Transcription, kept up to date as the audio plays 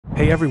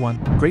Hey everyone,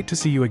 great to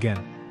see you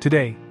again.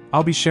 Today,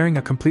 I'll be sharing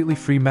a completely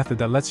free method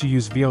that lets you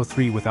use Veo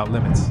 3 without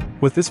limits.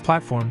 With this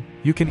platform,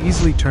 you can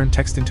easily turn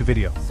text into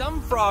video. Some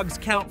frogs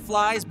count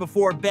flies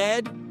before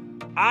bed.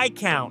 I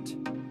count,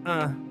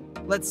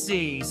 let's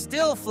see,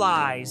 still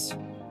flies.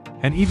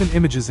 And even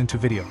images into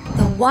video.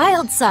 The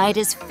wild side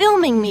is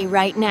filming me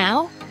right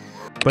now.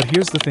 But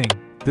here's the thing,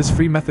 this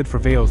free method for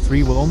Veo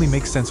 3 will only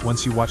make sense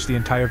once you watch the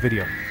entire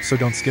video, so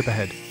don't skip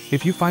ahead.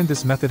 If you find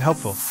this method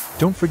helpful,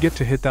 don't forget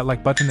to hit that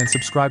like button and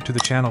subscribe to the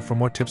channel for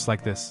more tips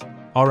like this.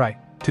 Alright,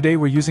 today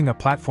we're using a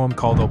platform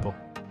called Opal.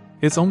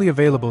 It's only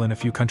available in a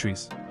few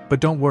countries, but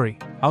don't worry,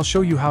 I'll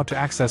show you how to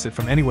access it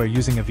from anywhere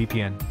using a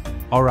VPN.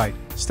 Alright,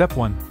 step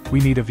 1,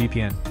 we need a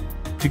VPN.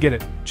 To get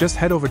it, just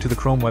head over to the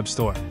Chrome Web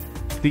Store.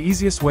 The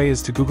easiest way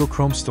is to Google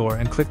Chrome Store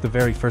and click the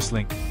very first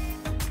link.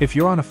 If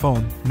you're on a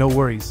phone, no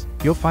worries,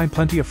 you'll find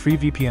plenty of free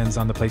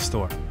VPNs on the Play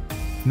Store.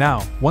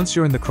 Now, once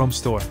you're in the Chrome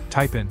Store,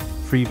 type in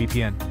free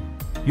VPN.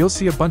 You'll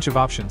see a bunch of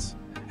options,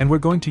 and we're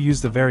going to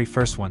use the very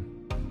first one.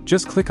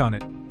 Just click on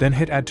it, then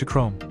hit Add to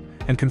Chrome,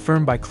 and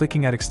confirm by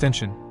clicking Add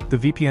Extension. The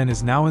VPN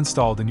is now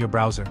installed in your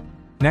browser.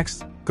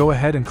 Next, go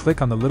ahead and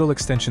click on the little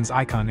extensions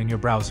icon in your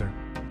browser.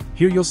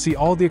 Here you'll see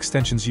all the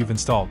extensions you've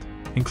installed,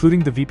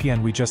 including the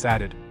VPN we just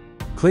added.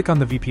 Click on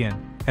the VPN,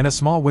 and a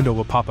small window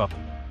will pop up.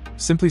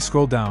 Simply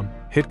scroll down,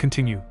 hit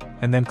Continue,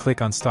 and then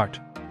click on Start.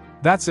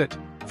 That's it.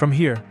 From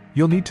here,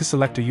 you'll need to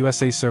select a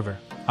USA server.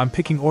 I'm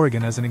picking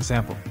Oregon as an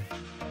example.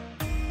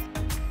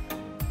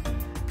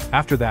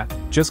 After that,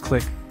 just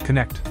click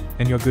Connect,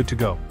 and you're good to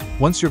go.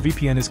 Once your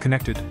VPN is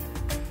connected.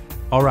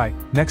 Alright,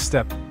 next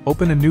step,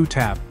 open a new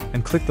tab,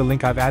 and click the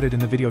link I've added in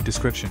the video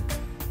description.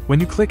 When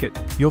you click it,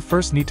 you'll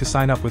first need to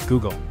sign up with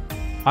Google.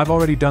 I've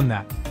already done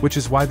that, which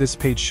is why this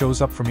page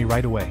shows up for me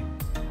right away.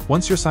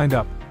 Once you're signed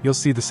up, you'll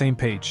see the same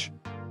page.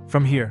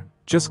 From here,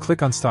 just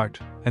click on Start,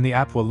 and the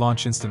app will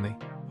launch instantly.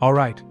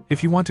 Alright,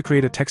 if you want to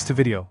create a text to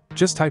video,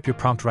 just type your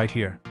prompt right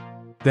here.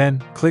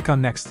 Then, click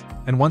on Next,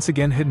 and once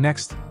again hit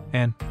Next,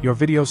 and your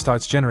video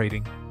starts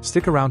generating.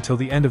 Stick around till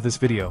the end of this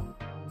video,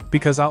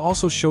 because I'll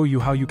also show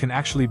you how you can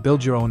actually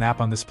build your own app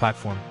on this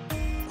platform.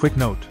 Quick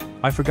note,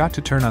 I forgot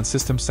to turn on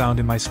system sound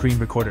in my screen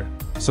recorder,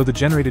 so the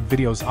generated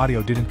video's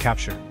audio didn't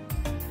capture.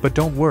 But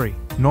don't worry,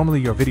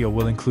 normally your video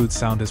will include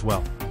sound as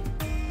well.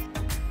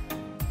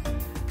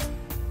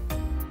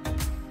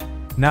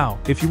 Now,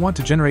 if you want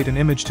to generate an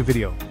image to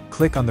video,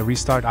 click on the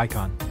restart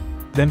icon.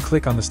 Then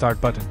click on the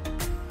start button.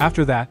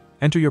 After that,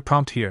 enter your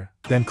prompt here,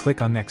 then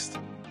click on Next.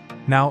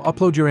 Now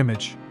upload your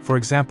image. For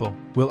example,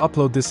 we'll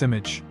upload this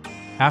image.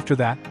 After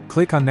that,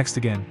 click on Next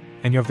again,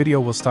 and your video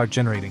will start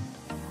generating.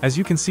 As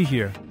you can see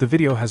here, the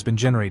video has been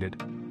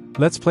generated.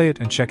 Let's play it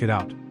and check it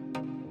out.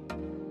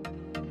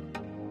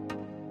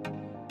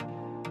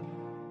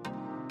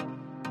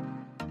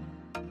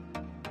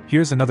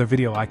 Here's another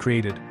video I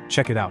created,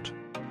 check it out.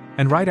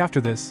 And right after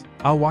this,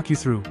 I'll walk you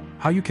through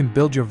how you can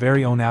build your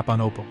very own app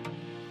on Opal.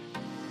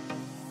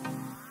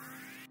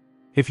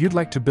 If you'd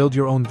like to build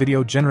your own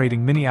video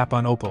generating mini app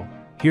on Opal,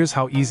 here's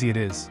how easy it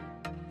is.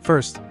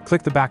 First,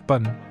 click the back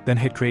button, then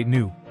hit Create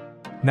New.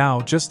 Now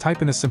just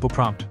type in a simple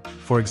prompt,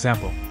 for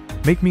example,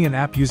 make me an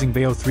app using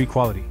Veo 3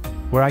 quality,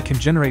 where I can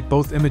generate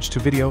both image to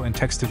video and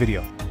text to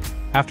video.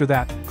 After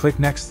that, click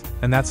Next,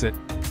 and that's it.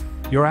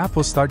 Your app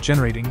will start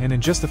generating, and in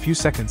just a few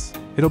seconds,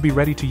 it'll be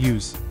ready to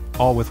use,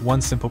 all with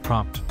one simple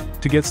prompt.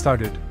 To get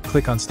started,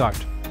 click on Start.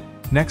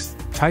 Next,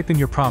 type in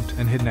your prompt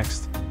and hit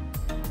Next.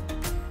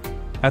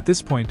 At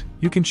this point,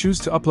 you can choose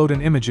to upload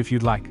an image if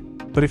you'd like,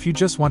 but if you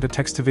just want a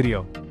text to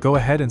video, go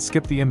ahead and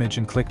skip the image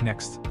and click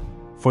Next.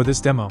 For this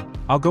demo,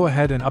 I'll go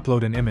ahead and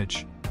upload an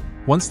image.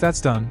 Once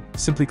that's done,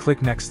 simply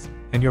click Next,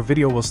 and your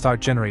video will start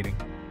generating.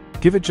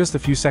 Give it just a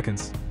few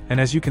seconds, and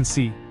as you can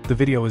see, the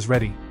video is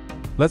ready.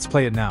 Let's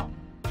play it now.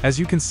 As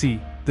you can see,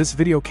 this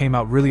video came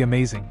out really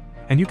amazing,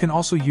 and you can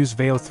also use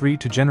Veo 3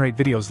 to generate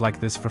videos like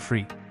this for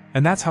free.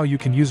 And that's how you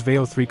can use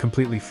Veo 3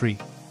 completely free.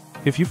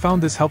 If you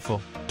found this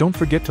helpful, don't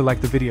forget to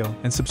like the video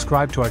and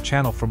subscribe to our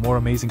channel for more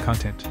amazing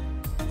content.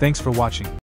 Thanks for watching.